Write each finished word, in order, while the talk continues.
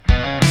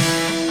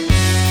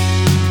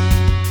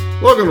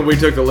Welcome to We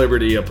Took the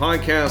Liberty, a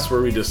podcast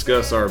where we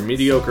discuss our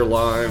mediocre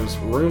lives,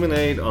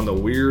 ruminate on the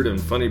weird and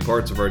funny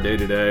parts of our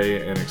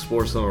day-to-day, and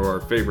explore some of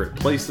our favorite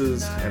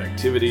places and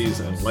activities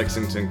in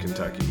Lexington,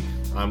 Kentucky.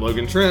 I'm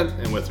Logan Trent,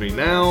 and with me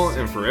now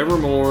and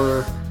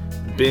forevermore,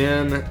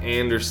 Ben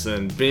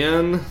Anderson.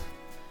 Ben,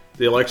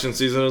 the election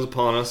season is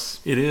upon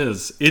us. It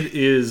is. It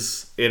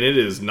is. And it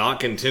is not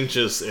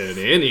contentious in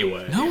any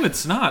way. No,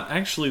 it's not.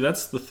 Actually,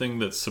 that's the thing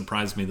that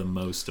surprised me the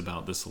most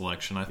about this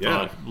election. I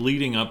thought,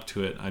 leading up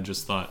to it, I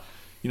just thought,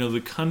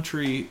 the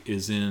country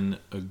is in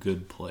a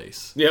good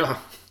place. Yeah.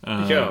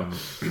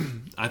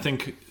 I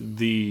think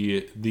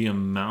the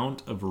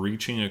amount of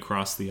reaching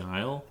across the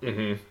aisle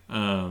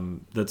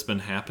that's been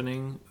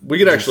happening. We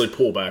could actually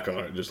pull back on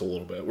it just a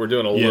little bit. We're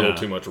doing a little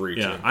too much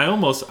reaching. Yeah,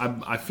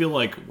 I feel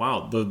like,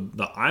 wow,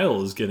 the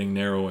aisle is getting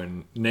narrower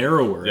and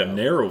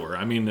narrower.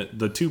 I mean,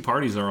 the two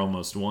parties are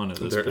almost one at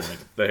this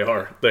point. They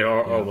are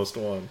almost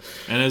one.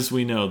 And as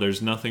we know,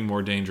 there's nothing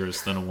more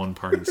dangerous than a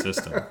one-party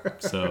system.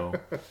 So...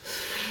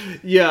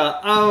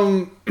 Yeah,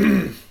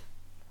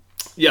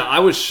 I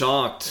was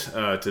shocked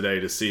today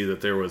to see that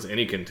there was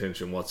any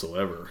contention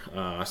whatsoever.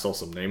 I saw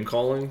some name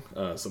calling,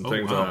 some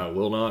things that I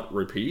will not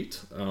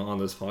repeat on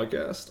this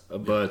podcast,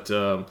 but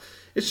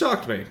it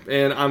shocked me,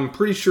 and I'm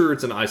pretty sure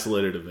it's an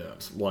isolated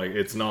event. Like,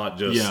 it's not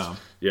just...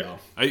 Yeah.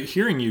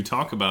 Hearing you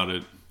talk about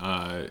it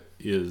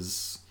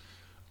is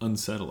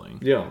unsettling.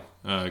 Yeah.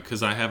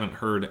 Because I haven't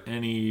heard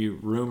any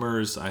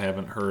rumors. I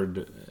haven't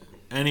heard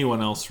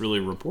anyone else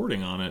really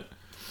reporting on it.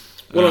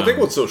 Well, I think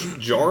what's so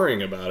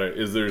jarring about it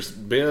is there's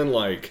been,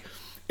 like,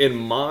 in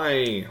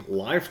my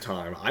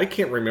lifetime, I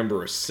can't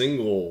remember a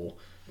single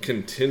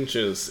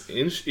contentious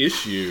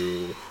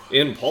issue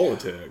in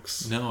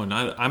politics. No,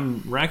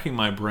 I'm racking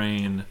my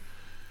brain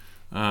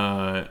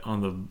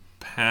on the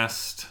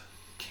past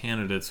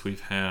candidates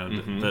we've had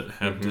that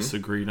have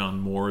disagreed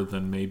on more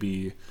than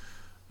maybe,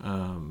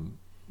 whether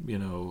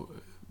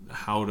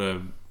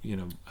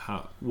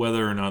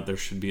or not there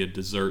should be a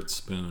dessert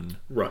spoon.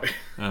 Right.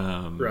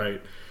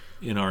 Right.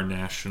 In our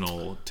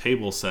national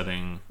table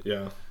setting,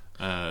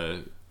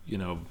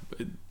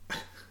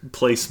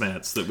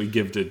 placemats that we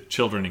give to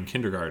children in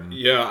kindergarten.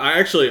 Yeah, I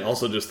actually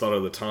also just thought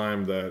of the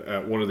time that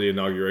at one of the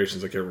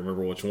inaugurations, I can't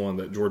remember which one,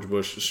 that George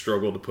Bush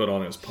struggled to put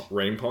on his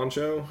rain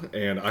poncho,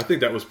 and I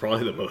think that was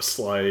probably the most,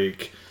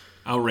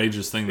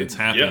 outrageous thing that's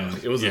happened. Yeah,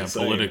 it was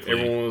insane. Politically.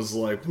 Everyone was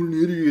like, "What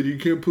an idiot, he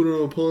can't put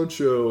on a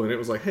poncho," and it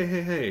was like,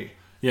 hey.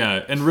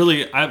 Yeah, and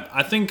really,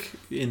 I think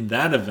in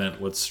that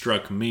event, what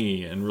struck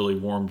me and really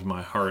warmed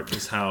my heart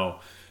is how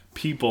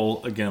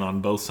people, again, on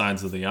both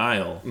sides of the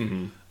aisle,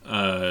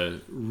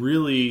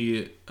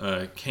 really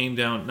came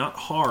down, not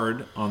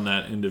hard on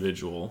that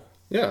individual.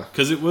 Yeah.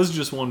 Because it was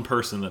just one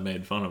person that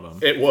made fun of him.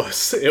 It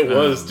was just one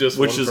person.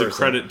 Which is a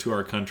credit to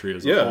our country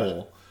as a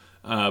whole.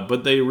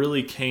 But they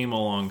really came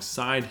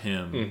alongside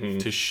him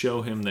to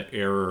show him the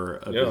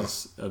error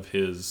of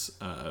his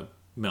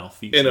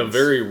malfeasance. In a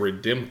very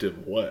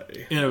redemptive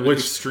way. In an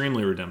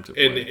extremely redemptive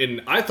way.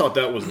 And I thought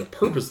that was the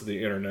purpose of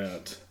the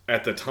internet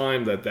at the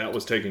time that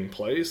was taking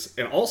place.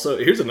 And also,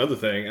 here's another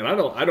thing, and I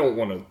don't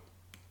want to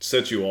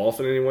set you off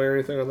in any way or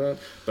anything like that,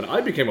 but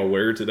I became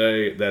aware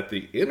today that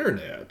the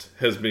internet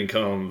has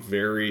become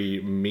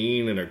very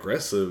mean and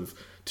aggressive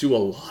to a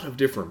lot of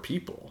different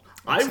people.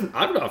 I've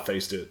not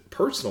faced it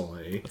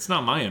personally. It's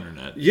not my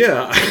internet.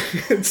 Yeah,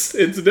 it's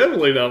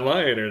definitely not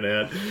my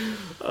internet.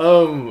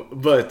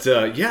 But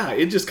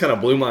it just kind of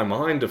blew my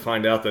mind to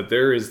find out that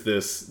there is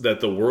that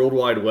the World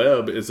Wide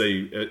Web is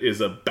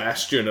a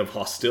bastion of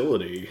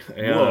hostility.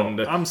 And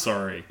whoa, I'm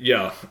sorry.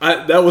 Yeah,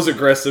 that was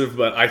aggressive,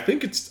 but I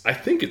think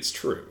it's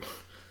true.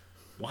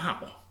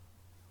 Wow.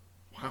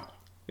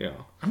 Yeah.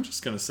 I'm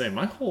just gonna say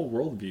my whole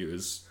worldview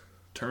is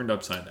turned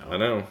upside down. I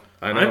know.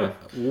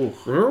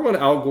 Remember when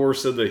Al Gore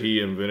said that he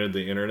invented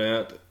the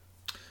internet?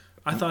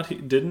 I thought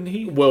didn't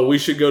he? Well, we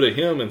should go to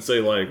him and say,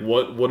 like,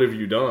 what have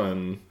you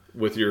done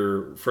with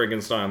your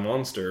Frankenstein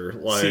monster?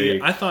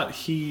 See, I thought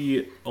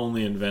he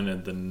only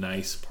invented the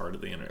nice part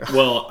of the internet.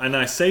 Well, and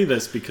I say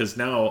this because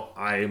now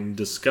I'm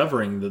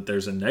discovering that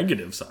there's a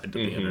negative side to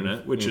the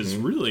internet, which is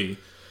really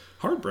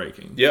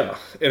heartbreaking. Yeah,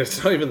 and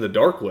it's not even the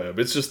dark web.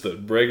 It's just the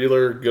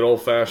regular, good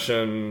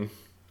old-fashioned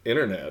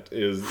internet.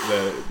 Is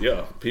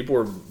that, people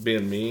are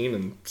being mean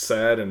and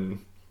sad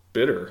and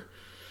bitter.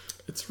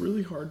 It's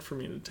really hard for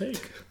me to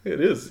take. It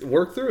is.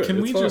 Work through it.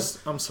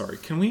 I'm sorry.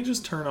 Can we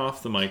just turn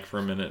off the mic for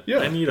a minute? Yeah.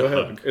 I need a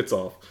hug. It's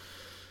off.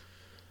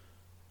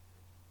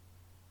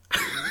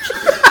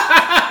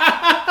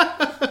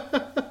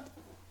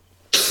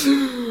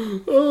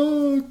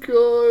 Oh,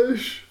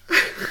 gosh.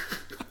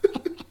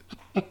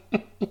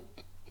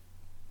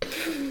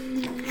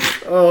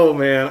 Oh,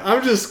 man.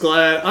 I'm just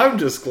glad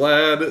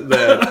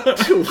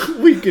that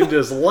we can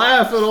just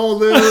laugh at all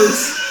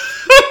this.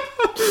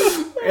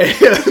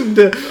 And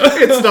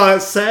it's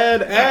not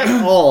sad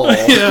at all.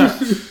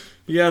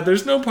 Yeah,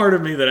 there's no part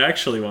of me that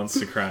actually wants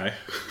to cry.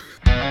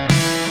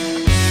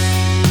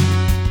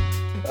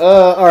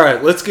 All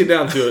right, let's get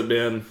down to it,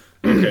 Ben.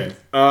 Okay.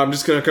 I'm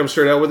just going to come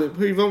straight out with it.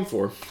 Who are you voting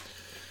for?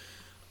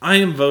 I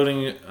am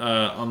voting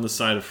on the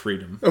side of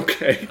freedom.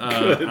 Okay,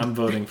 good. I'm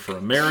voting for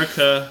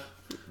America.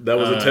 That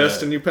was a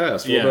test and you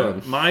passed. Well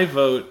done. My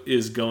vote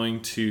is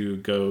going to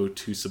go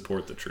to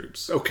support the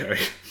troops. Okay.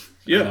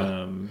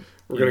 Yeah.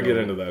 We're going to get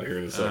into that here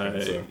in a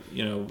second. So.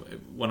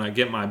 When I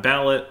get my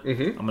ballot,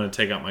 I'm going to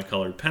take out my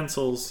colored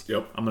pencils.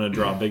 Yep. I'm going to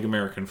draw a big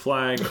American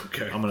flag.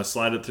 Okay. I'm going to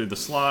slide it through the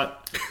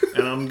slot.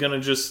 And I'm going to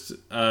just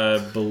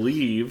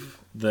believe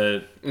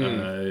that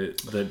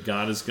that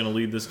God is going to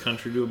lead this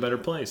country to a better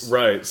place.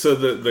 Right. So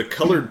the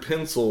colored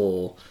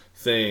pencil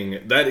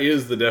thing, that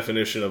is the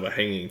definition of a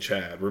hanging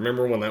Chad.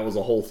 Remember when that was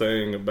a whole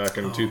thing back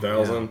in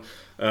 2000?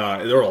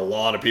 Yeah. There were a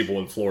lot of people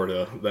in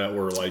Florida that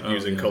were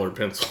using colored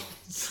pencils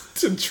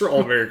to draw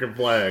American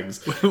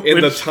flags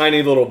in the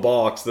tiny little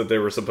box that they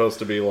were supposed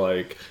to be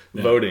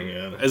voting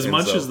in. As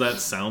much as that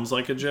sounds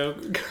like a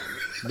joke,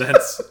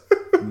 that's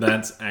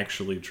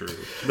actually true.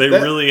 They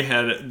really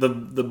had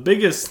the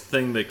biggest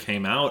thing that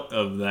came out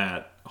of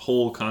that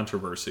whole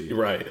controversy,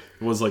 right,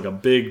 was a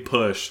big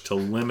push to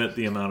limit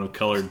the amount of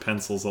colored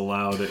pencils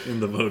allowed in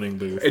the voting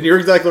booth. And you're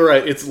exactly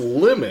right. It's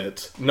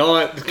limit,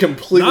 not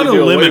completely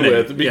do away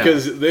with,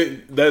 because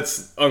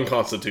that's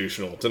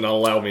unconstitutional to not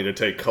allow me to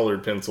take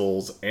colored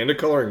pencils and a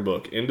coloring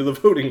book into the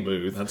voting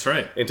booth. That's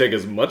right. And take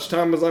as much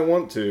time as I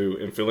want to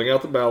in filling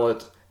out the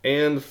ballot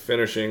and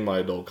finishing my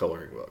adult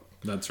coloring book.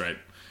 That's right.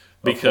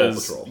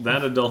 Because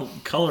that adult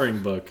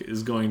coloring book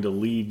is going to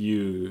lead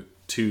you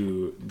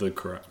to the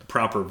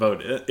proper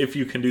vote, if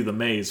you can do the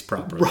maze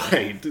properly.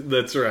 Right,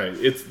 that's right.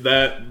 It's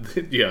that,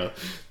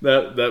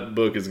 that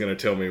book is going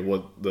to tell me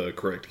what the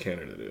correct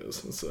candidate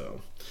is.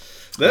 So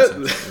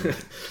that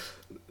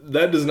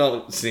does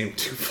not seem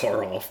too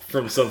far off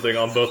from something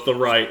on both the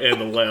right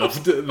and the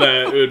left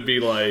that would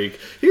be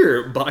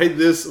here, buy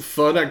this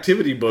fun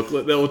activity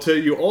booklet that will tell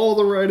you all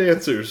the right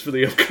answers for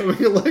the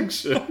upcoming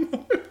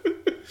election.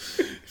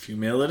 If you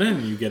mail it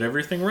in, you get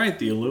everything right,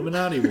 the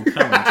Illuminati will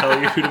come and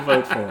tell you who to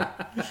vote for.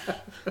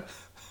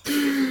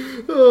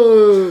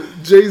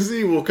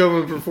 Jay-Z will come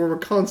and perform a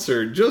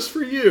concert just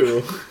for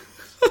you.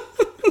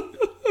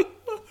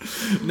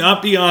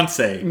 Not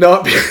Beyonce. We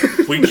not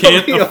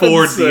can't Beyonce.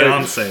 Afford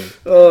Beyonce.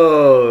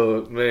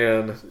 Oh,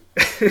 man.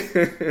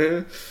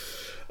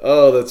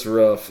 Oh, that's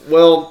rough.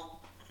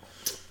 Well,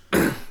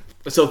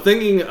 so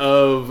thinking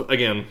of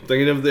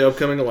the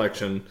upcoming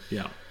election.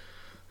 Yeah.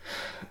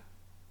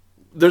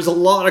 There's a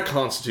lot of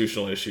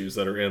constitutional issues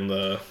that are in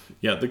the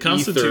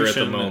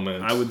Constitution at the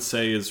moment. I would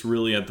say is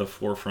really at the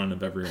forefront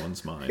of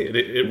everyone's mind.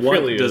 It what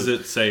really does is.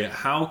 it say?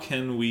 How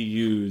can we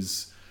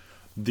use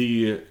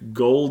the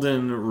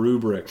golden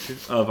rubric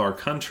of our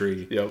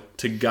country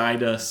to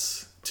guide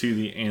us to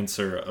the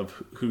answer of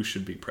who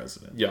should be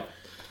president? Yeah,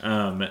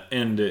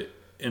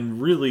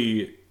 and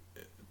really,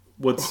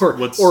 what's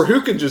or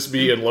who can just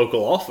be in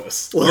local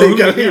office?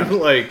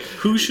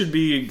 Who should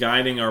be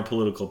guiding our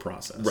political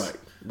process? Right.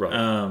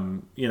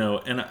 And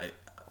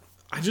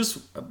I just,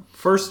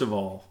 first of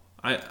all,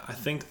 I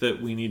think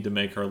that we need to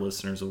make our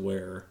listeners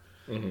aware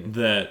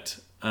that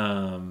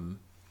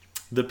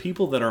the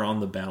people that are on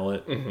the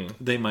ballot,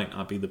 they might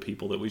not be the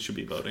people that we should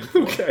be voting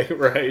for. Okay,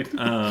 right.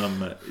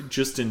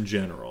 Just in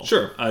general.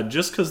 Sure.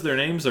 Just because their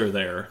names are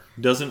there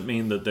doesn't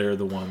mean that they're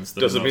the ones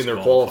that doesn't are mean they're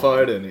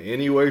qualified in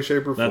any way,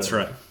 shape, or form. That's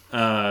right.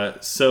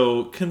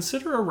 So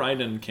consider a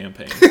write-in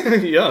campaign.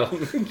 Yeah,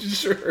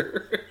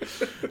 sure.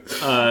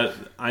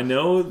 I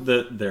know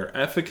that their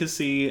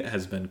efficacy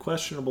has been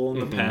questionable in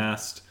the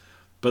past,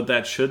 but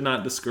that should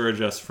not discourage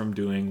us from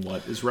doing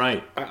what is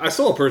right. I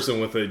saw a person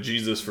with a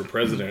Jesus for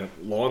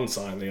President lawn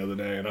sign the other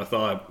day, and I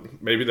thought,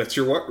 maybe that's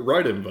your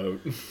write-in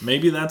vote.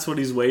 Maybe that's what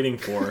he's waiting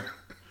for.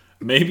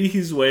 Maybe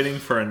he's waiting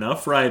for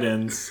enough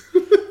write-ins.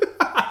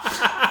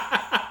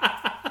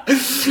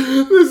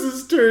 This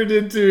has turned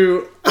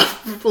into a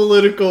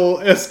political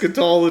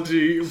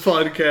eschatology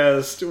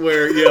podcast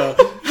where,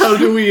 how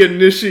do we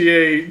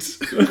initiate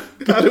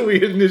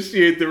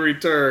the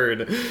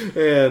return?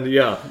 And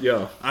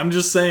I'm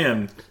just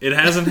saying, it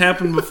hasn't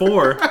happened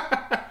before.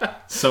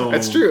 So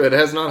that's true. It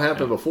has not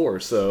happened before.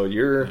 So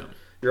you're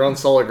on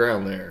solid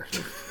ground there.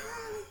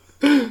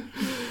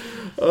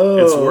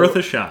 It's worth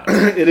a shot.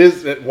 It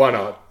is. Why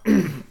not?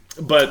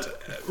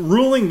 But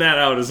ruling that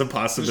out as a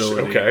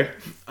possibility. Okay.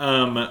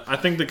 I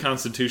think the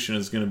Constitution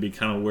is going to be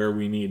kind of where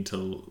we need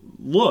to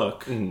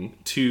look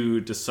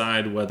to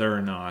decide whether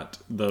or not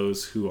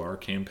those who are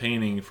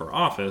campaigning for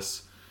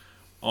office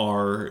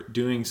are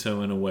doing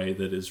so in a way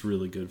that is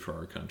really good for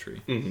our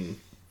country.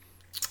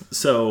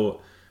 So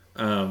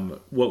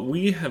what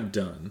we have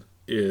done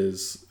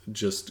is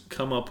just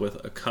come up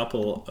with a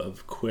couple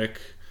of quick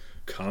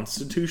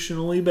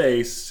constitutionally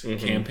based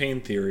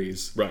campaign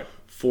theories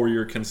for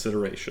your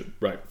consideration.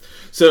 Right.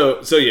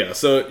 So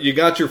you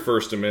got your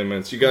First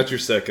Amendments, you got your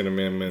Second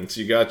Amendments,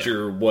 you got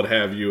your what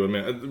have you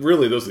amendment.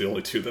 Really, those are the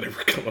only two that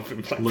ever come up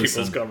in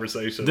people's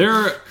conversation.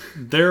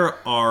 There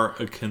are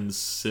a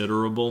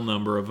considerable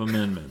number of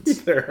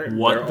amendments.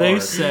 What they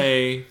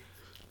say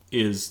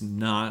is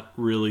not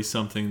really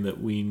something that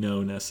we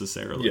know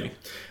necessarily.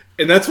 Yeah.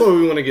 And that's what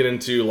we want to get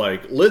into.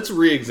 Like, let's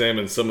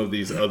re-examine some of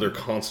these other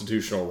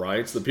constitutional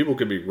rights that people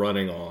could be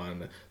running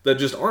on that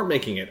just aren't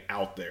making it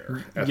out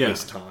there at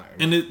this time.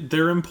 And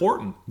they're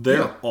important.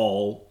 They're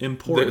all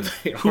important.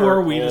 Who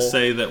are we to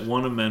say that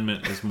one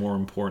amendment is more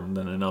important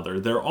than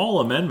another? They're all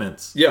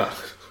amendments. Yeah.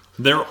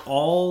 They're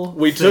all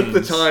We took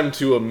the time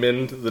to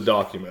amend the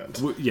document.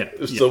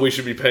 So we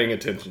should be paying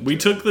attention. We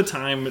took the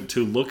time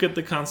to look at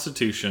the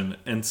Constitution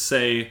and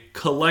say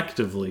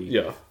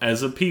collectively,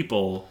 as a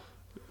people,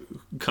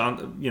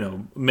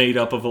 made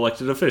up of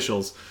elected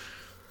officials,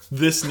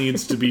 this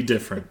needs to be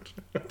different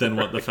than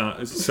what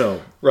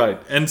the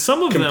right. And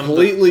some of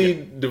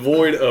completely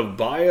devoid of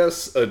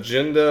bias,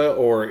 agenda,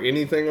 or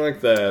anything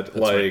like that. That's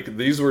like right.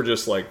 These were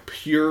just like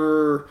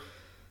pure,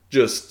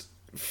 just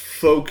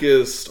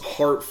focused,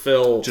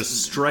 heartfelt,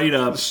 just straight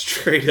up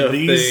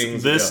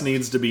things. This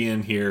needs to be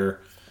in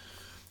here.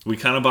 We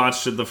kind of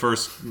botched it the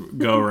first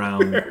go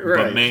around, right.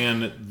 But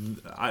man,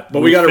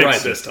 we got it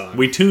right this time.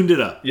 We tuned it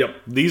up. Yep.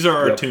 These are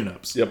our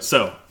tune-ups. Yep.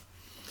 So,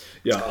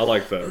 yeah, I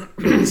like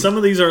that. Some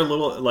of these are a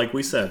little, like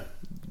we said,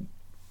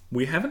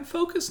 we haven't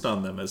focused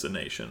on them as a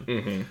nation.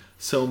 Mm-hmm.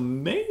 So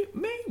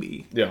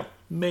maybe. Yeah.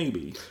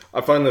 Maybe.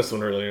 I find this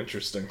one really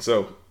interesting.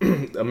 So,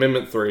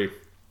 Amendment 3.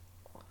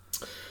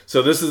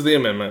 So this is the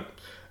amendment.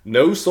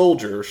 No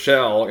soldier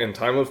shall, in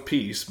time of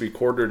peace, be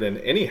quartered in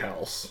any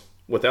house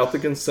without the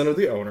consent of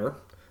the owner,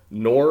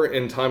 nor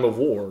in time of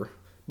war,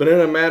 but in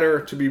a manner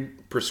to be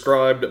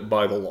prescribed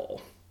by the law.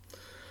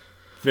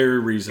 Very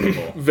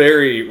reasonable.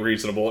 Very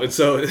reasonable. And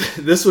so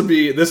this would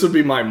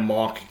be my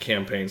mock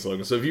campaign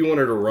slogan. So if you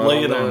wanted to run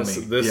Lay it on this,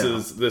 on me.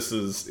 this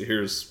is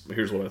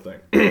here's what I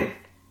think.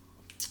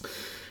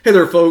 Hey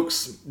there,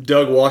 folks.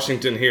 Doug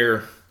Washington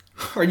here.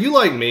 Are you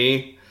like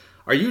me?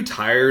 Are you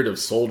tired of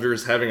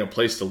soldiers having a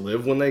place to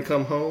live when they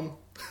come home?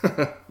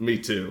 Me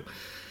too.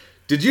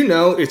 Did you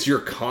know it's your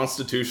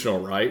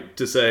constitutional right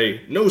to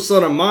say, no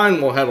son of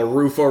mine will have a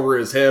roof over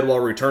his head while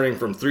returning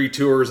from 3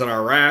 tours in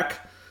Iraq?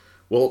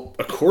 Well,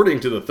 according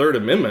to the Third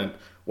Amendment,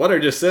 what I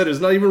just said is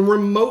not even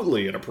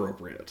remotely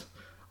inappropriate.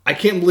 I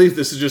can't believe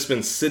this has just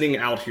been sitting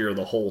out here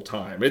the whole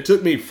time. It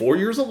took me 4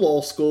 years of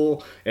law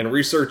school and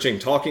researching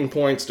talking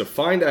points to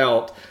find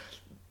out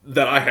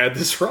that I had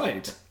this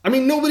right. I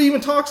mean, nobody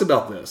even talks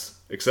about this,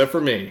 except for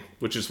me,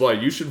 which is why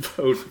you should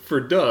vote for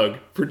Doug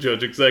for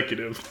Judge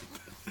Executive.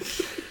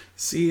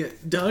 See,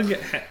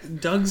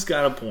 Doug's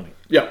got a point.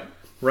 Yeah.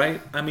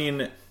 Right? I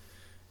mean,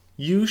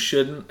 you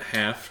shouldn't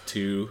have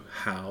to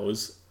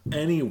house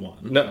anyone.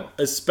 No.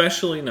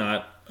 Especially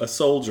not a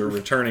soldier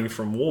returning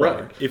from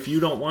war if you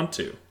don't want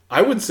to.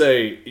 I would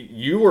say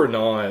you're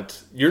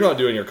not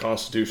doing your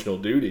constitutional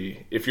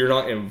duty if you're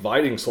not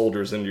inviting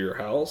soldiers into your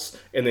house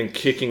and then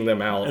kicking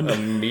them out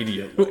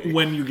immediately.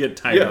 When you get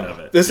tired of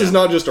it. This is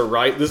not just a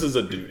right, this is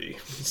a duty.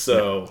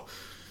 So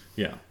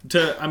yeah.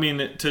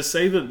 To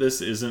say that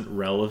this isn't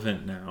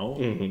relevant now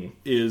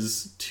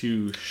is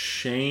to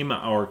shame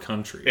our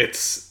country.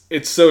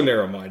 It's so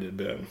narrow-minded,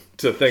 Ben,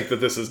 to think that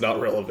this is not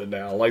relevant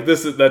now. Like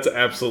that's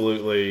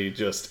absolutely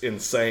just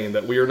insane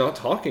that we are not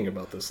talking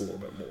about this a little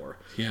bit more.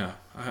 Yeah.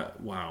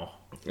 Wow.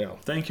 Yeah.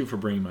 Thank you for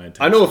bringing my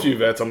attention. I know a few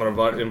vets I'm going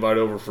to invite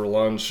over for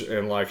lunch,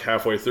 and like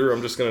halfway through,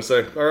 I'm just going to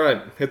say, "All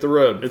right, hit the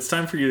road." It's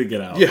time for you to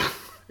get out. Yeah.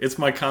 It's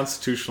my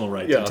constitutional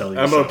right to tell you.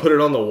 I'm going to put it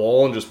on the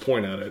wall and just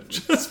point at it.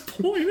 Just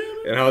point at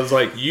it. And I was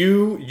like,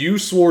 you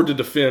swore to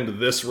defend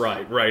this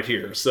right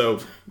here.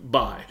 So,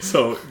 bye.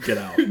 So, get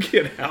out.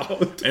 Get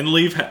out. And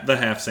leave the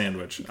half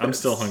sandwich. I'm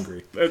still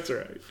hungry. That's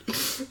right.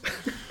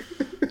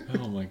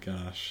 Oh my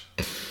gosh.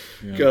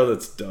 Yeah. God,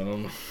 that's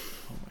dumb.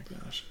 Oh my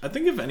gosh. I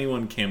think if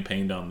anyone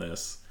campaigned on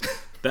this,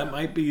 that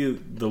might be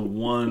the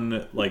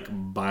one like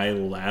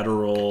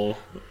bilateral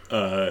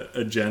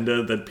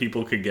agenda that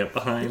people could get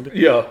behind.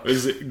 Yeah.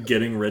 Is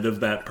getting rid of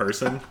that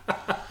person.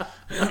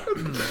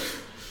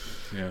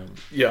 Yeah.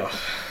 Yeah.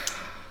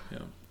 Yeah.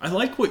 I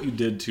like what you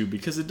did too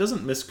because it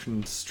doesn't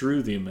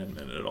misconstrue the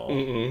amendment at all.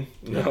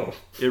 No.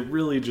 It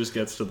really just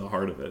gets to the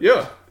heart of it.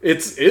 Yeah.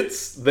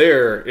 It's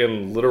there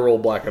in literal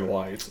black and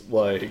white.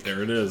 Like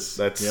there it is.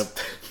 That's yep.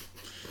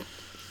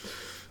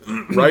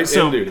 Right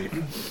and duty.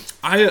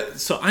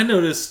 I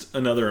noticed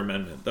another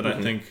amendment that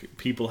I think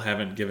people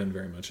haven't given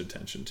very much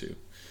attention to.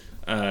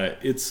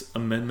 It's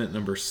amendment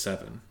number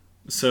 7.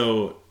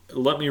 So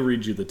let me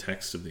read you the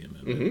text of the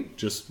amendment,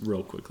 just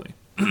real quickly.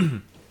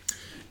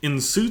 In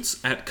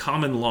suits at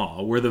common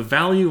law, where the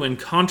value in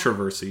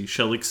controversy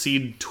shall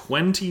exceed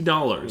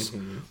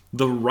 $20,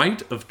 the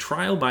right of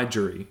trial by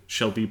jury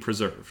shall be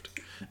preserved,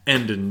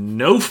 and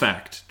no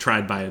fact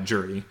tried by a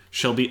jury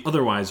shall be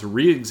otherwise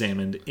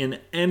re-examined in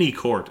any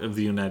court of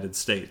the United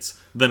States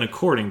than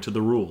according to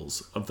the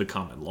rules of the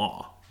common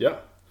law. Yeah.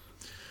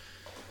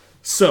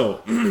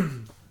 So,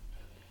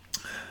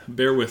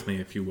 bear with me,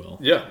 if you will.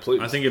 Yeah,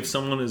 please. I think if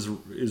someone is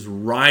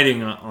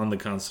riding on the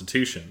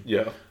Constitution,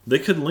 they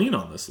could lean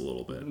on this a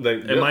little bit.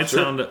 It might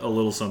sound a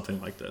little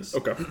something like this.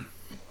 Okay.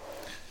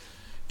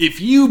 If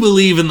you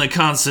believe in the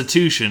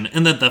Constitution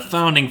and that the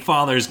Founding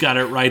Fathers got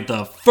it right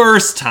the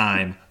first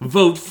time,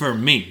 vote for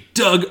me,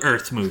 Doug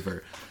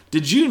Earthmover.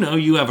 Did you know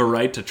you have a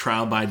right to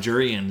trial by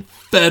jury in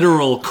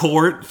federal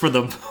court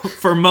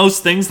for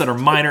most things that are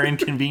minor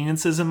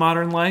inconveniences in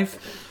modern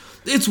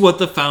life? It's what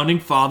the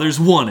Founding Fathers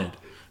wanted.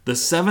 The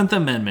Seventh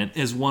Amendment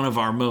is one of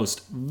our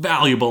most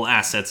valuable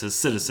assets as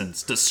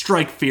citizens, to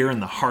strike fear in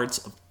the hearts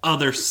of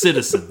other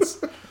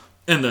citizens.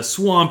 And the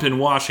swamp in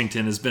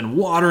Washington has been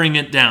watering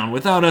it down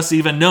without us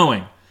even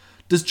knowing.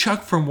 Does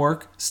Chuck from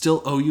work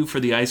still owe you for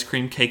the ice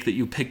cream cake that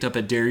you picked up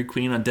at Dairy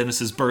Queen on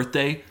Dennis's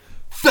birthday?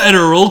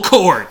 Federal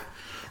court!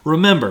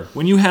 Remember,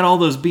 when you had all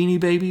those Beanie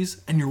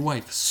Babies and your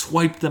wife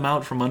swiped them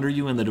out from under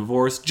you in the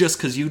divorce just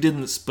because you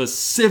didn't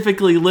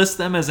specifically list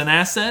them as an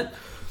asset?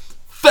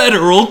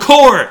 Federal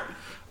court!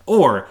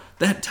 Or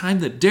that time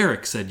that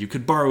Derek said you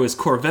could borrow his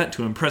Corvette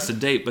to impress a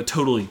date but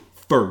totally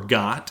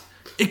forgot?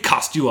 It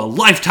cost you a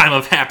lifetime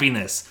of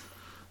happiness.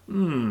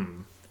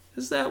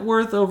 Is that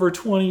worth over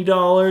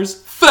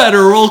 $20?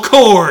 Federal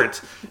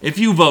court! If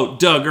you vote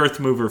Doug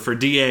Earthmover for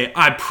DA,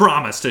 I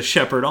promise to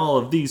shepherd all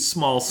of these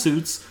small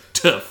suits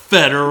to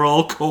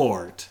federal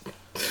court.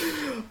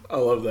 I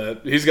love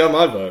that. He's got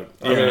my vote.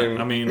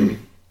 I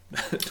mean,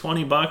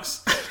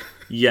 $20?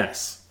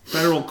 Yes.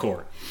 Federal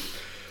court.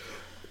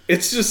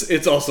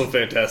 It's also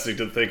fantastic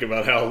to think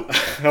about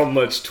how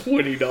much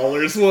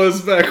 $20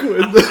 was back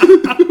when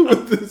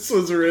this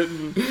was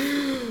written.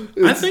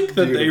 I think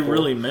that they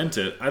really meant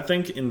it. I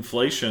think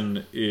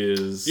inflation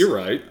is... You're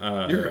right.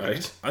 You're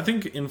right. I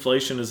think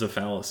inflation is a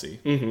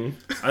fallacy.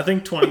 Mm-hmm. I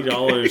think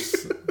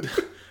 $20...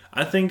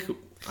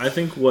 I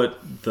think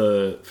what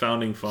the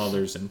Founding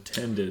Fathers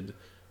intended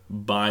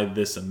by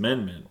this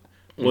amendment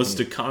was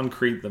to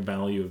concrete the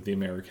value of the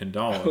American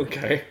dollar.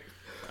 Okay.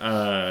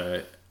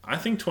 I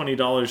think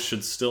 $20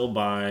 should still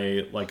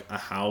buy like a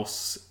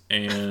house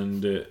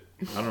and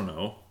I don't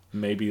know,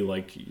 maybe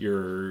like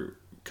your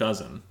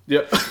cousin.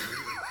 Yep.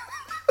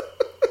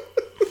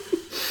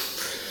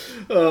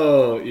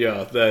 Oh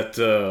yeah,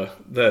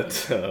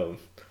 that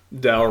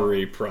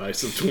dowry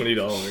price of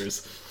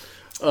 $20.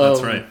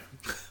 That's right.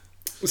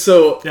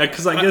 So yeah,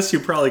 because I guess you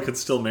probably could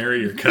still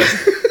marry your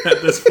cousin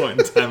at this point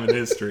in time in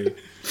history.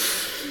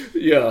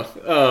 Yeah,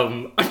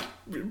 I'm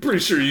pretty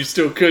sure you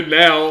still could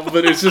now,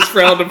 but it's just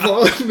frowned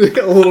upon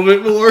a little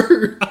bit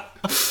more.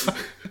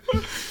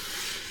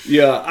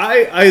 Yeah,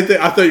 I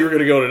thought you were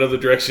going to go in another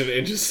direction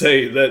and just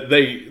say that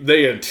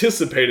they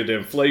anticipated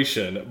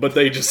inflation, but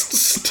they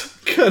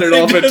just cut it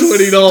off at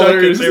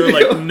 $20. They were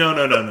like,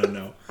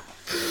 no.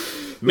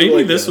 Maybe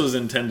like, this was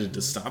intended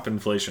to stop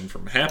inflation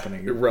from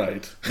happening.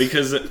 Right.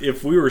 Because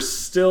if we were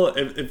still,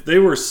 if they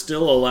were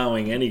still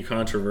allowing any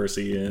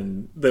controversy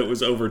in that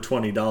was over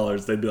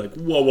 $20, they'd be like,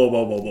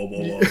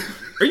 whoa.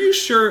 Are you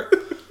sure?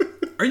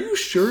 Are you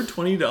sure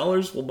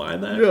 $20 will buy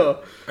that? Yeah.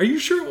 Are you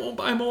sure it won't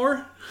buy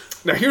more?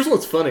 Now here's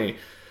what's funny.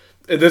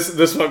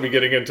 This might be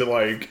getting into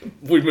like,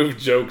 we moved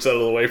jokes out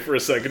of the way for a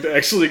second to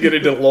actually get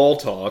into law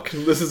talk.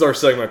 This is our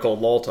segment called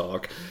Law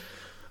Talk.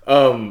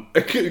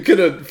 Could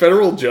a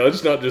federal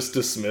judge not just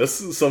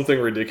dismiss something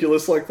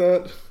ridiculous like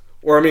that?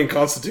 Or, I mean,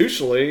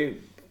 constitutionally...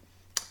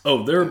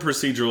 Oh, there are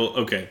procedural...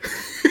 Okay.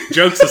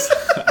 Jokes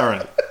aside... All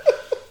right.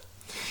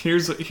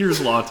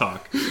 Here's law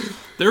talk.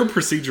 There are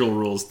procedural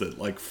rules that,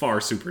 like,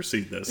 far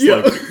supersede this. Yeah.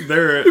 Like,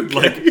 they're... Okay.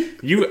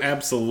 Like, you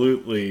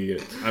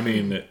absolutely... I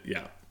mean,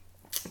 yeah.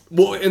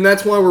 Well, and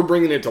that's why we're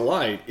bringing it to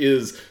light,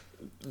 is...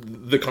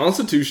 The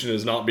Constitution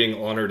is not being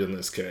honored in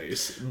this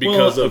case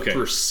because of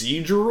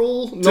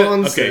procedural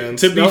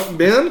nonsense.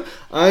 Ben,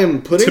 I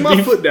am putting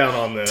my foot down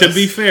on this. To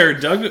be fair,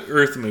 Doug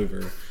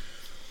Earthmover,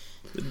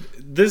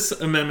 this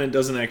amendment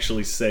doesn't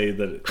actually say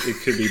that it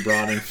could be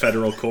brought in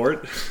federal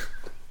court.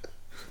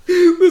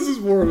 This is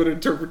more of an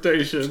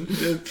interpretation.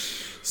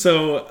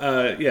 So,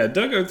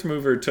 Doug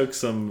Earthmover took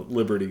some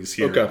liberties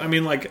here. Okay. I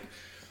mean, like...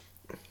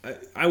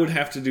 I would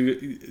have to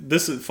do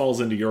this. It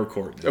falls into your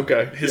court.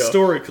 Okay.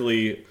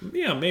 Historically,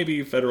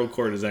 maybe federal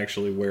court is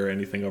actually where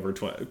anything over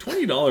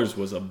 $20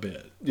 was a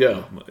bit.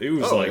 Yeah. It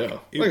was like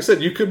I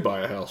said, you could buy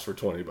a house for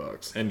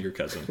 $20 and your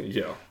cousin.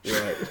 Yeah.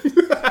 Right.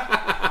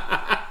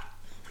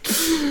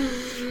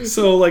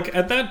 So, like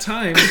at that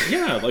time,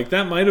 like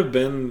that might have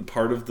been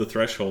part of the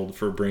threshold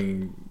for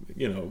bringing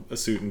a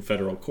suit in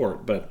federal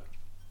court, but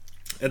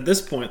at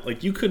this point,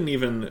 like you couldn't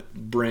even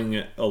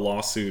bring a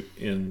lawsuit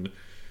in.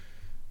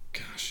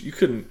 Gosh, you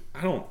couldn't.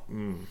 I don't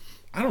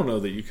know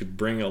that you could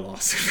bring a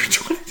lawsuit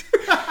for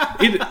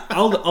 $20.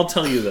 I'll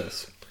tell you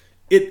this: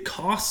 it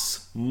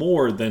costs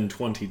more than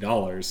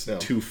 $20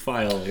 to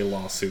file a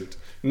lawsuit.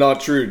 Not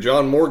true.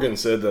 John Morgan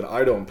said that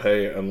I don't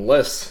pay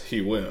unless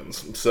he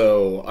wins.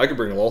 So I could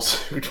bring a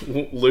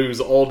lawsuit, lose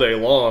all day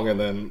long, and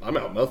then I'm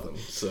out nothing.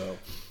 So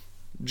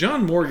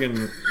John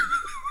Morgan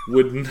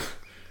wouldn't.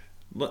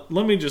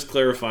 Let me just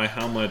clarify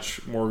how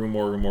much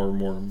Morgan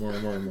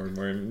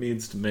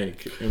needs to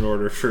make in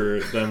order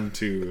for them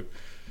to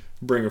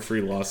bring a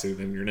free lawsuit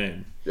in your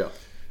name. Yeah.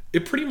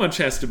 It pretty much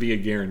has to be a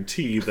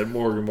guarantee that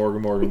Morgan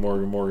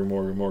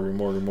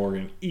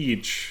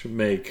each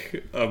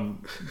make a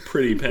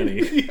pretty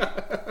penny.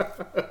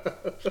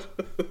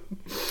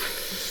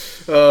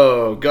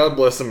 Oh, God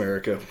bless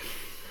America.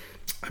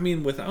 I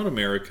mean, without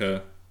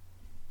America,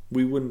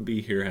 we wouldn't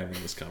be here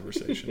having this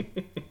conversation.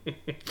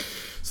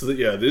 So that,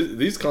 yeah,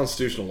 these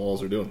constitutional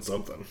laws are doing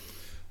something.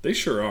 They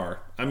sure are.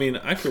 I mean,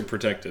 I feel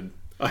protected.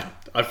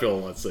 I feel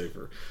a lot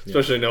safer,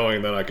 especially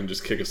knowing that I can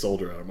just kick a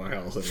soldier out of my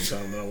house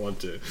anytime that I want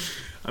to.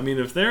 I mean,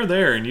 if they're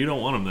there and you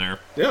don't want them there.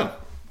 Yeah.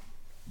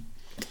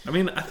 I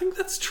mean, I think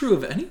that's true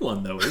of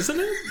anyone, though, isn't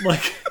it?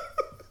 Like,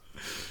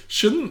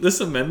 shouldn't this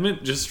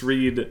amendment just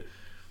read,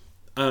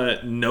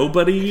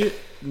 nobody,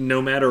 no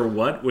matter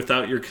what,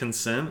 without your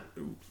consent,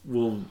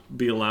 will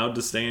be allowed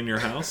to stay in your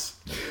house?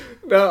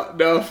 Now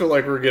I feel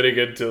like we're getting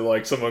into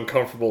like some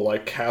uncomfortable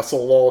like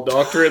castle law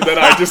doctrine that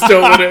I just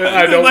don't want to.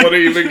 I don't want to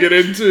even get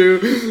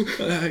into.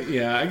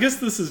 Yeah, I guess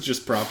this is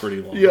just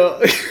property law. Yeah.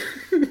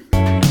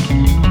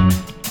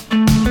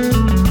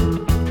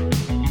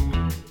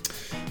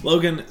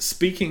 Logan,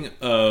 speaking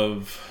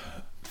of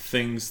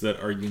things that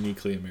are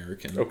uniquely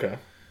American, Okay.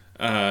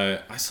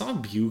 I saw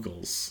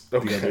bugles the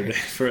other day,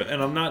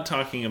 and I'm not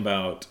talking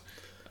about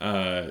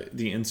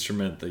the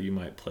instrument that you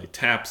might play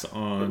taps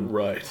on.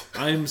 Right.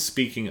 I'm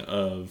speaking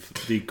of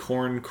the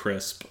corn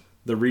crisp,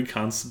 the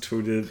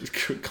reconstituted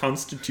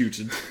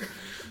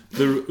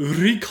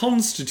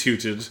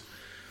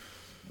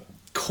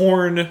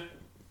corn.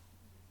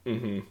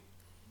 Mm-hmm.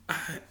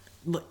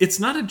 It's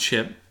not a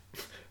chip.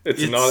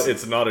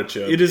 It's not a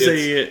chip. It is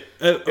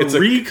it's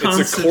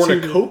a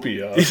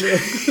cornucopia.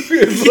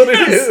 It's what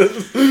it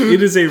is.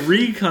 It is a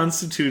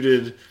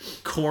reconstituted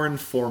corn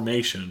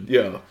formation.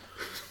 Yeah.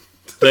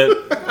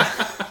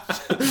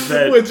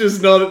 That Which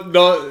is not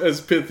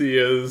as pithy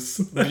as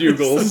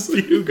bugles.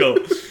 Bugle.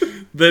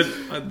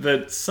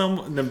 That some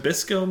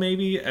Nabisco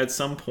maybe at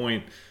some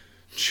point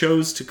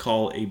chose to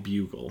call a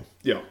bugle.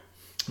 Yeah.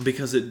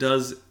 Because it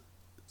does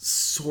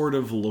sort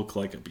of look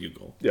like a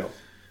bugle. Yeah.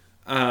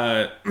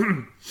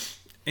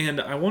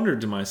 And I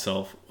wondered to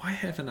myself, why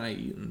haven't I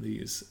eaten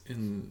these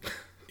in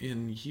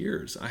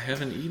years? I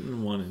haven't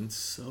eaten one in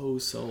so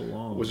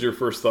long. Was your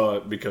first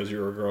thought because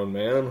you're a grown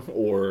man,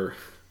 or?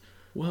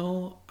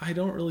 Well, I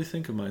don't really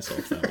think of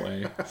myself that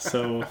way.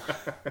 So,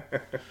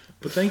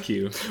 but thank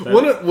you.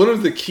 One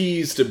of the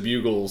keys to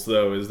bugles,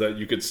 though, is that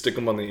you could stick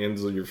them on the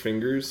ends of your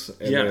fingers,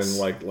 and then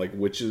like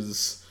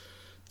witches,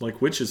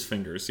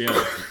 fingers.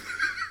 Yeah.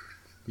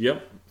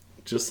 Yep.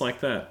 Just like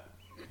that.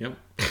 Yep.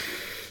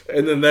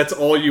 And then that's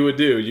all you would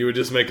do. You would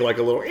just make like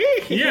a little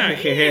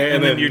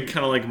and then you'd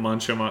kind of like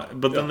munch them up,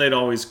 but then they'd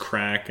always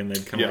crack and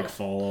they'd kind of like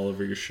fall all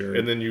over your shirt.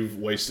 And then you've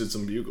wasted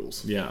some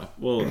bugles. Yeah.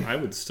 Well, I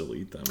would still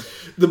eat them.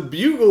 The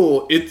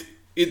bugle,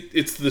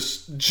 it's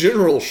this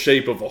general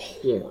shape of a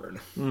horn.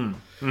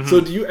 Mm-hmm.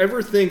 So do you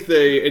ever think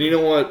and you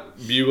know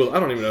what, bugles? I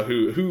don't even know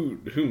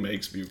who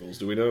makes bugles.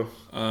 Do we know?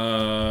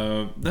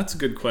 That's a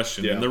good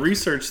question. Yeah. In the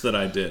research that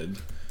I did,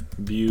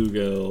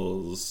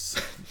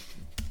 bugles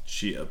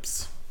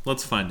chips.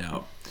 Let's find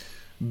out.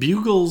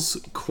 Bugles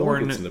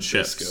corn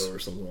chips or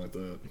something like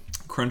that.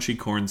 Crunchy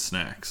corn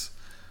snacks.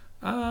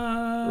 Or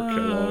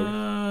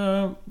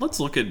Kellogg. Let's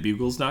look at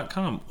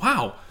bugles.com.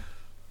 Wow.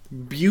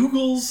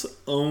 Bugles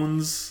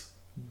owns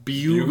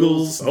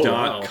bugles.com.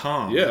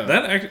 Wow. Yeah.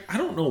 That I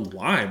don't know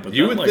why, but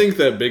you would think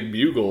that Big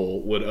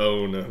Bugle would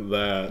own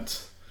that.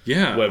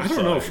 Yeah, website, I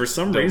don't know. For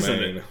some domain.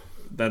 reason,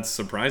 that's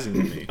surprising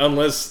to me.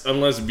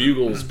 Unless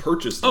Bugles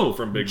purchased it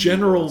from Big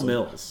General Bugle.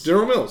 Mills.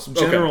 General Mills.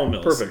 General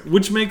Mills. Perfect.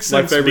 Which makes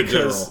sense My favorite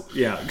because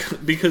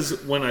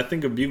because when I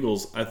think of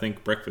Bugles, I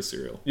think breakfast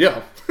cereal.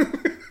 Yeah.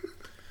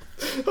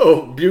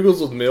 Oh,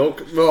 Bugles with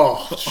milk?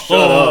 Oh,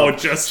 shut up.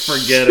 Just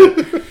forget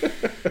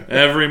it.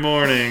 Every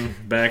morning,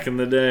 back in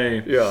the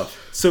day. Yeah.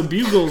 So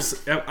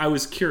Bugles, I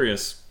was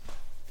curious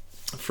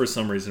for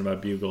some reason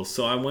about Bugles.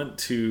 So I went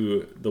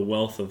to the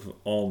wealth of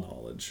all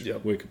knowledge,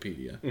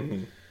 Wikipedia.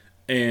 Mm-hmm.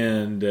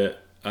 And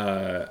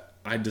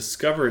I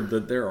discovered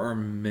that there are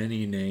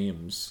many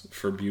names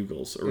for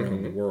bugles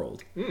around the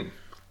world. Mm.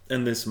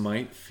 And this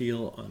might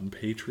feel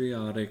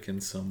unpatriotic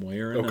in some way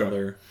or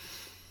another,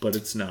 but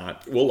it's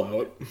not. We'll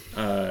allow it.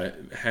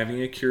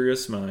 Having a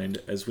curious mind,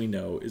 as we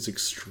know, is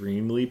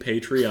extremely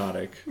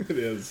patriotic. It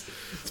is.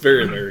 It's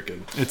very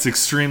American. It's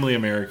extremely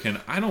American.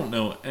 I don't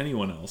know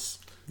anyone else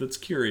that's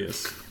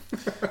curious.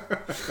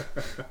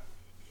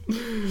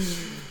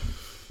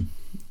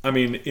 I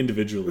mean,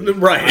 individually.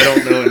 Right. I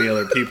don't know any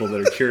other people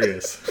that are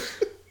curious.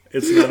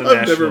 It's not a national...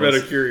 I've never met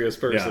a curious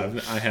person.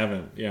 Yeah, I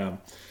haven't, yeah.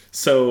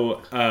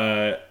 So,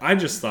 I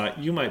just thought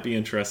you might be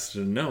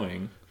interested in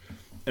knowing,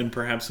 and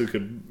perhaps we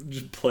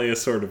could play a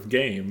sort of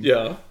game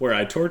where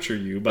I torture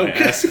you by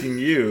asking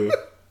you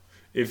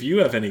if you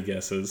have any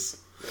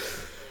guesses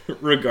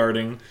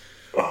regarding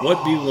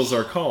what bugles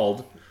are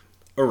called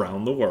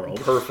around the world.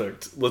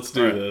 Perfect. Let's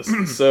do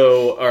this.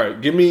 So, all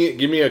right, give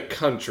me a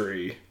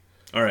country.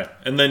 All right,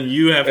 and then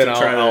you have to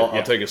try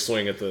I'll take a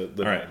swing at the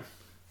all right.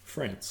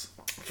 France.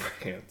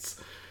 This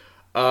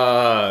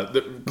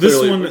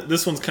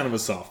one's kind of a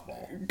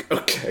softball.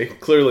 Okay,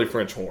 clearly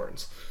French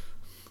horns.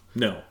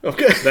 No.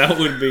 Okay. That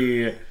would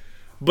be...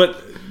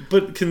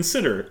 But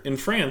consider, in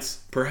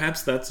France,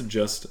 perhaps that's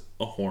just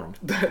a horn.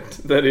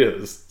 That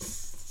is.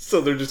 So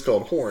they're just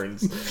called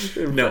horns.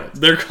 No,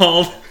 they're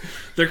called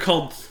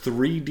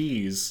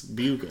 3Ds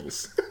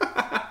bugles.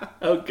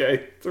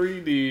 Okay,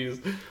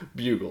 3Ds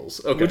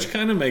bugles. Okay, Which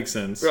kind of makes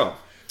sense. Yeah.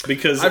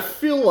 Because I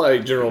feel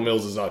like General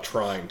Mills is not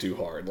trying too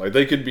hard. Like,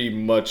 they could be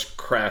much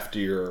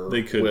craftier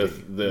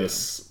with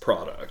this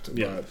product.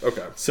 Yeah. But,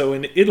 okay. So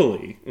in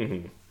Italy,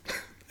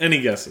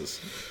 any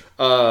guesses?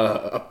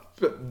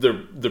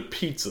 They're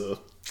pizza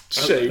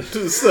shaped.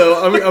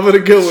 So I'm going to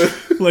go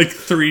with Like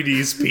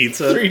 3D's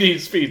pizza.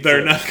 3D's pizza.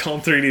 They're not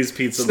called 3D's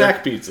pizza.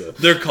 Snack pizza.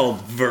 They're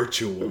called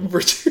virtual.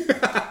 Which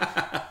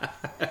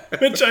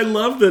I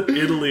love that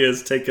Italy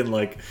has taken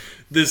like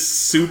this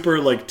super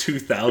like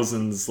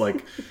 2000s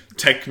like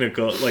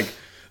technical like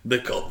they're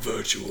called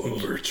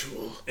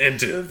virtual.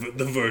 Enter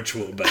the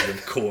virtual bag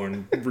of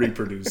corn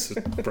reproduce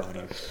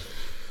product.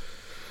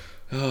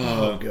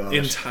 Oh gosh.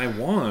 In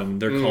Taiwan,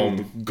 they're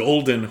called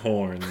golden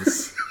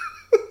horns.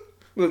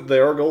 They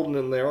are golden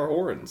and they are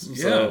horns.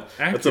 So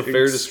that's a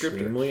fair descriptor.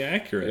 Extremely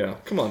accurate. Yeah.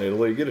 Come on,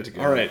 Italy, get it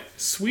together. All right,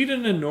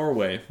 Sweden and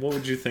Norway. What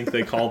would you think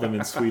they call them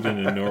in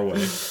Sweden and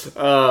Norway?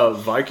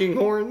 Viking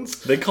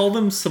horns? They call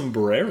them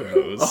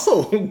sombreros.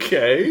 Oh,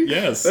 okay.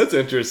 Yes. That's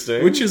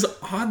interesting. Which is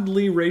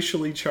oddly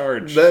racially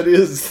charged. That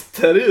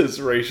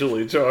is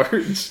racially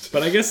charged.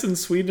 But I guess in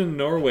Sweden and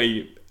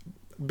Norway,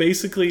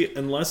 basically,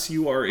 unless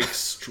you are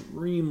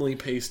extremely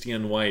pasty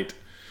and white,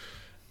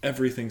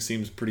 everything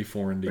seems pretty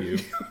foreign to you.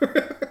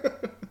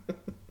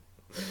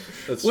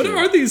 What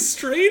are these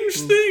strange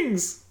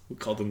things? We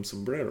call them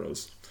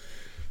sombreros.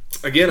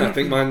 Again, I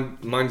think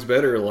mine's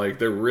better. Like,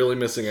 they're really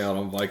missing out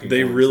on Viking.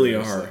 They horns really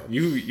there, are. so.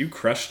 You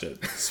crushed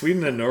it.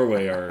 Sweden and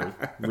Norway are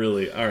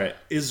really all right.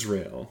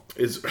 Israel.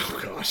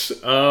 Oh gosh.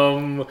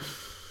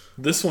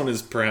 This one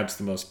is perhaps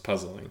the most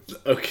puzzling.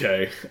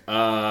 Okay.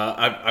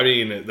 I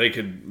mean, they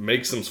could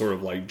make some sort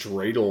of like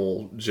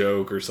dreidel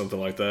joke or something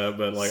like that,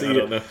 but like, I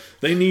don't know.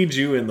 They need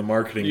you in the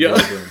marketing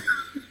program.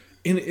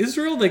 In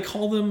Israel, they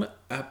call them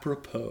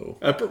apropos.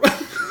 Okay.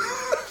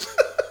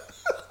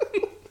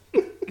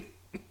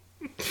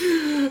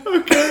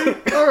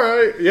 All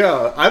right.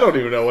 Yeah. I don't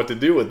even know what to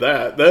do with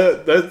that.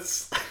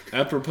 That's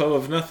Apropos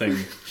of nothing.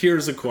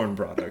 Here's a corn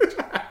product.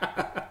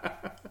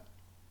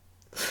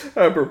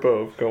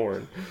 apropos of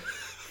corn.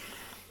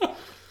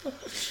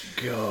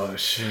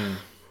 Gosh. Yeah.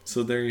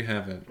 So there you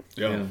have it.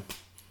 Yeah.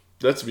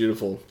 That's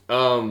beautiful.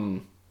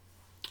 Do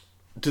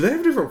they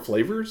have different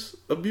flavors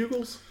of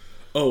bugles?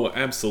 Oh,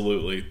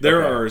 absolutely.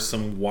 There are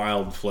some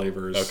wild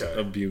flavors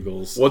of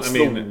bugles. What's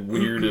the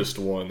weirdest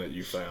one that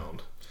you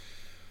found?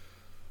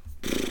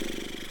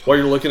 While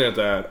you're looking at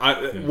that, I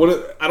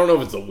don't know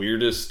if it's the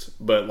weirdest,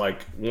 but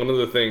like one of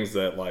the things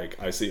that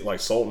like I see, like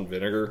salt and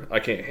vinegar, I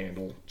can't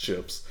handle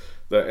chips.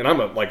 And I'm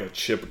a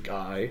chip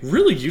guy.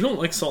 Really? You don't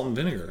like salt and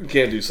vinegar?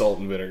 Can't do salt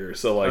and vinegar,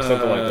 so like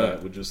something like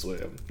that would just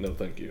no,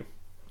 thank you.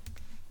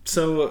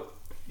 So.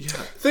 Yeah.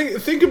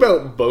 Think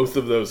about both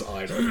of those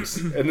items,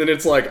 and then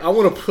it's like I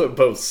want to put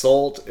both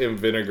salt and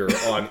vinegar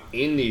on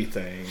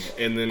anything,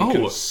 and then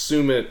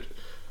consume it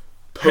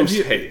post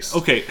haste.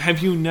 Okay, have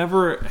you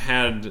never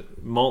had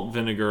malt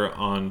vinegar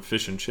on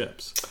fish and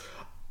chips?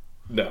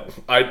 No,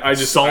 I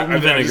just salt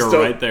and vinegar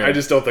right there. I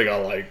just don't think I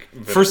like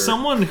vinegar. For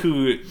someone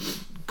who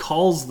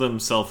calls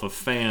themselves a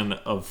fan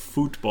of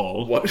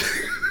football. What?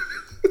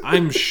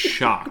 I'm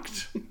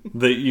shocked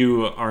that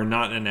you are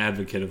not an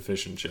advocate of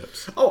fish and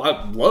chips. Oh,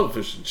 I love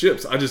fish and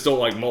chips. I just don't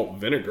like malt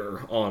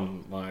vinegar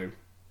on my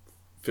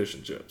fish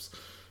and chips.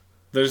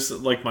 There's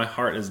like my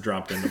heart has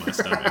dropped into my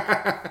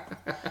stomach.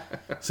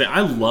 See,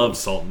 I love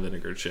salt and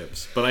vinegar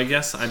chips, but I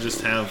guess I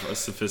just have a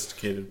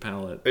sophisticated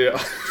palate.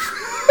 Yeah.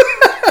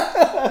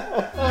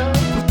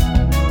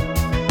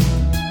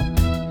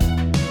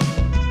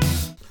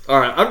 All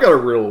right, I've got a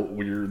real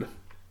weird,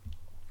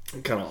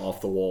 kind of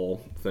off the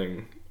wall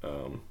thing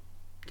to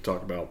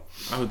talk about.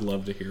 I would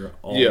love to hear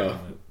all about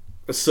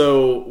it.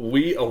 So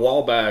a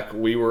while back,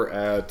 we were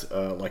at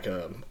like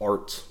a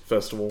arts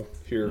festival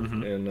here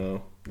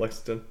in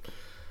Lexington.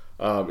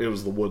 It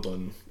was the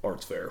Woodland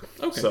Arts Fair.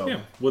 Okay, so, yeah,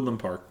 Woodland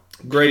Park.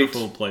 Great.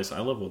 Beautiful place. I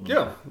love Woodland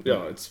Park.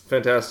 Yeah, it's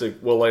fantastic.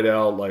 Well laid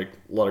out, like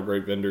a lot of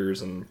great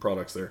vendors and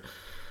products there.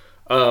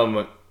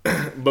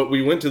 But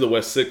we went to the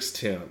West 6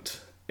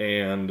 tent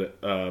and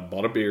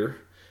bought a beer,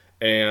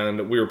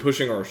 and we were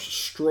pushing our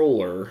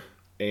stroller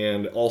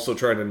and also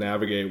trying to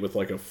navigate with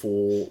like a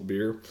full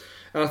beer.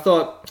 And I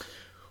thought,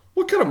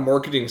 what kind of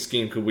marketing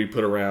scheme could we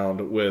put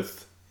around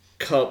with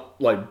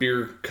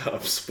beer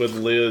cups with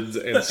lids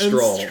and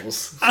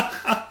straws?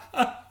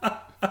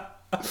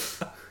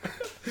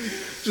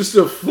 Just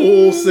a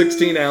full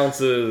 16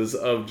 ounces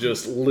of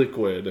just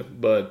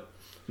liquid, but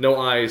no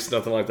ice,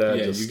 nothing like that.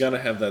 Yeah, just you got to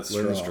have that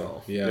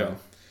straw. Yeah.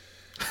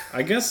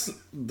 I guess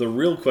the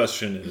real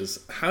question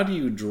is, how do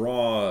you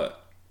draw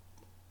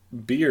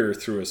beer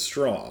through a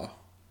straw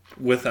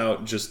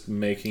without just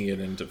making it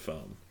into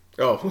foam?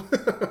 Oh,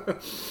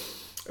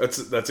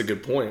 that's a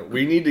good point.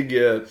 We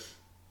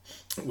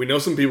know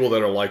some people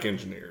that are like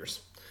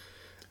engineers,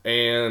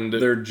 And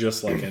they're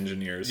just like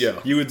engineers. Yeah.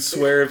 You would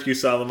swear if you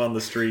saw them on the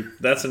street,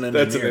 that's an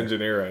engineer. That's an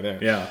engineer right now.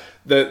 Yeah.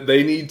 That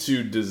they need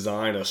to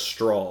design a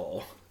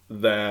straw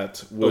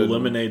that would...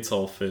 eliminates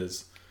all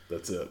fizz.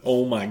 That's it.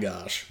 Oh my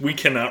gosh. We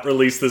cannot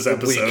release this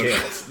episode. We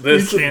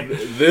can't.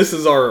 This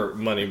is our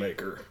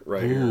moneymaker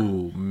right here.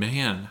 Ooh,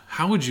 man.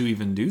 How would you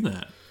even do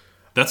that?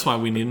 That's why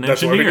we need an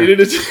That's engineer. why we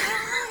needed it.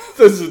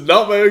 This is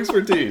not my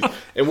expertise.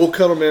 And we'll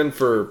cut them in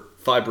for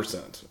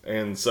 5%.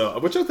 And so,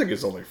 which I think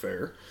is only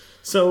fair.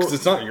 So Because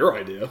it's not your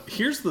idea.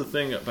 here's the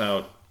thing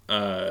about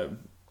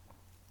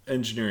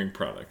engineering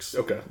products.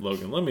 Okay.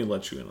 Logan, let me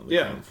let you in on the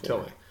Yeah, ground floor.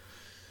 tell me.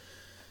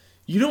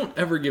 You don't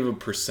ever give a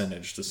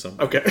percentage to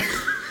somebody. Okay.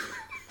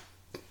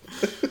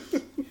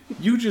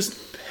 You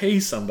just pay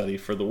somebody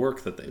for the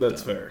work that they've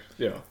That's done. fair.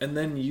 Yeah. And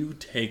then you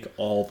take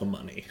all the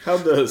money. How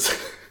does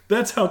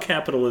That's how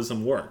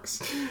capitalism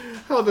works.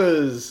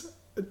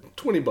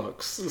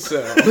 $20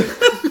 sound?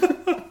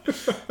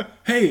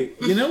 Hey,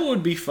 you know what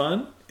would be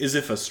fun? Is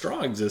if a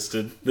straw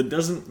existed that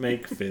doesn't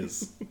make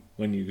fizz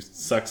when you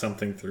suck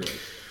something through it.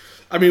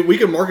 I mean, we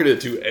can market it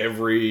to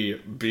every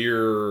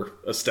beer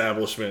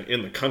establishment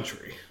in the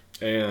country.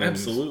 And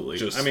Absolutely.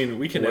 just I mean,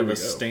 we can away have a we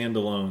go.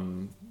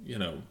 standalone,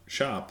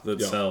 shop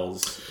that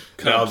sells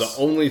cups. Now, the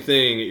only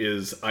thing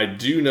is, I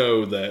do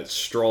know that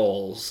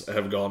straws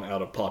have gone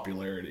out of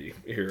popularity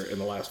here in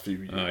the last few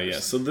years. Yeah.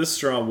 So this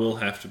straw will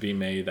have to be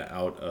made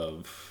out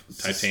of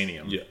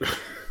titanium. Yeah.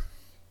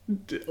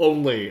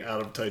 Only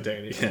out of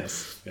titanium.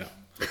 Yes. Yeah.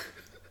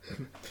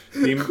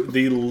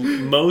 the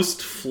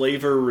most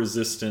flavor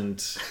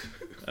resistant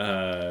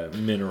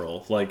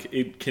mineral. Like,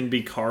 it can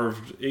be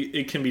carved.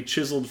 It can be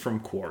chiseled from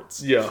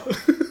quartz. Yeah.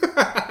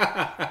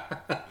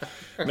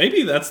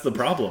 Maybe that's the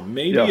problem.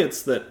 Maybe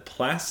it's that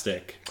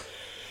plastic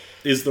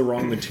is the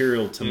wrong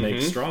material to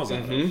make straws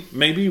out of.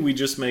 Maybe we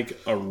just make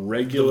a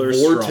regular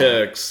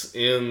vortex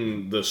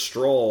in the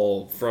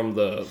straw from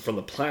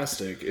the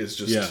plastic is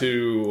just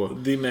too...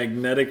 The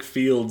magnetic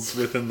fields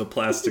within the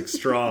plastic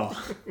straw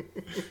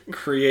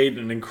create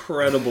an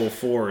incredible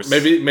force.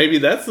 Maybe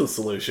that's the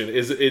solution.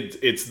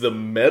 It's the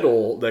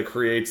metal that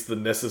creates the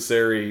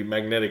necessary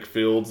magnetic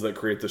fields that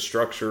create the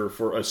structure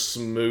for a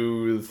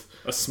smooth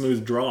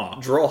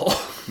draw.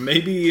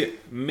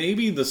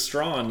 Maybe the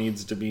straw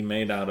needs to be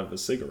made out of a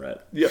cigarette.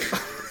 Yeah.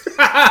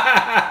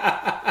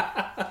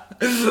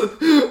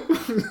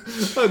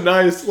 A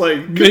nice,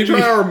 maybe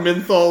try our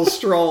menthol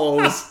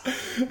straws.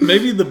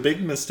 Maybe the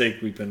big mistake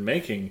we've been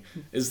making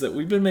is that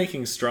we've been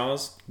making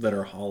straws that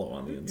are hollow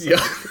on the inside.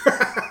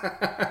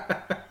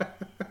 Yeah.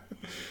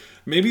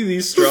 Maybe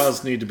these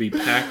straws need to be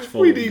packed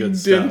full We of need good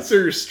stuff.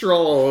 denser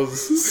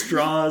straws.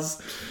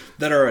 Straws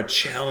that are a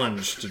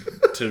challenge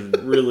to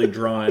really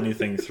draw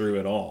anything through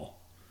at all.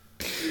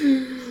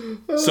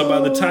 So by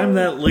the time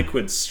that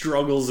liquid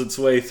struggles its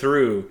way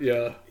through,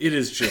 it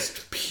is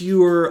just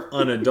pure,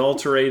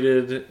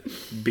 unadulterated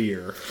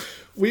beer.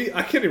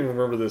 I can't even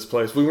remember this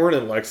place. We weren't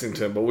in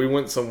Lexington, but we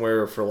went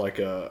somewhere for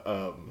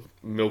a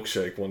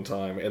milkshake one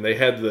time, and they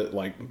had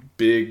the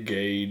big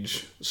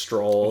gauge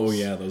straws. Oh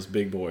yeah, those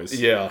big boys.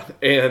 Yeah,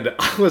 and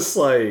I was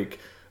like,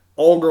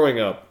 all growing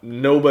up,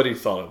 nobody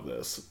thought of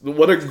this.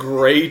 What a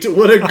great thing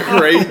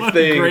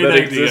that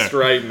exists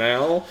right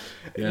now.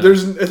 Yeah.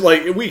 There's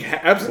we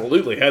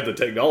absolutely had the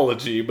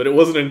technology, but it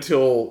wasn't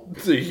until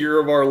the year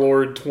of our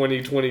Lord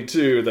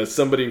 2022 that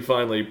somebody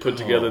finally put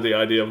together the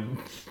idea of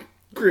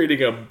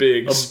creating a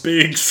big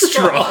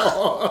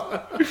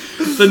straw.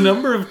 The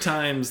number of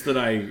times that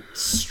I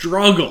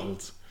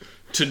struggled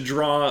to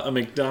draw a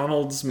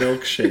McDonald's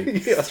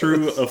milkshake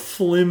through a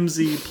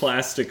flimsy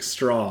plastic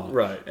straw,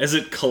 as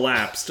it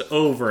collapsed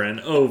over and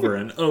over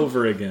and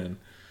over again.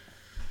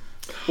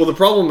 Well, the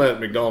problem at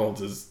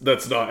McDonald's is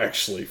that's not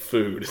actually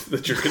food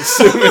that you're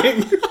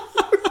consuming.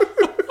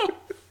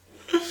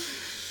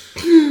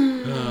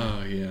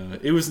 Oh yeah,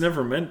 it was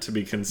never meant to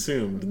be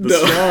consumed.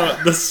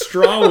 The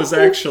straw was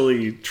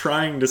actually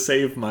trying to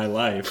save my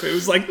life. It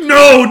was like,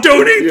 no,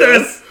 don't eat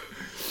this.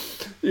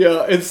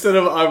 Yeah, instead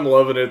of "I'm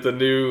loving it," the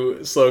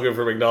new slogan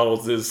for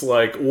McDonald's is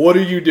 "What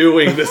are you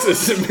doing? This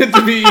isn't meant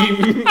to be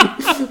eaten."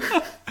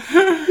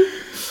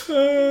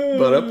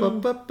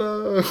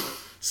 Ba-da-ba-ba-ba.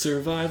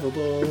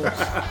 Survivable.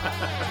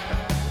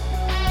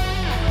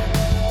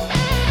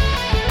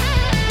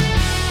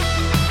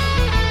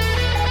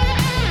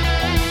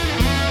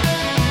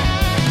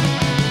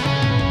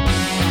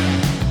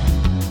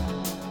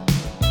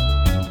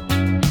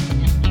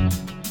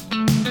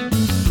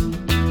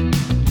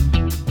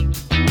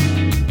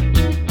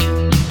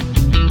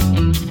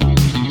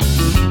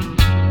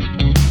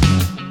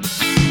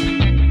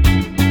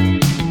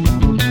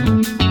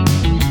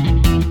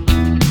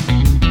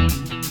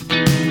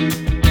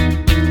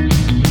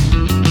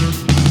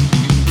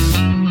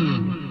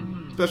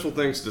 Special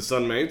thanks to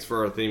Sunmates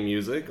for our theme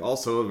music.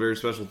 Also, a very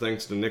special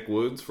thanks to Nick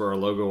Woods for our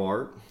logo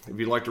art. If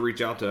you'd like to reach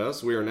out to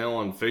us, we are now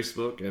on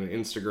Facebook and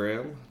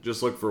Instagram.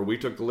 Just look for We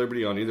Took the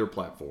Liberty on either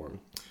platform.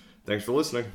 Thanks for listening.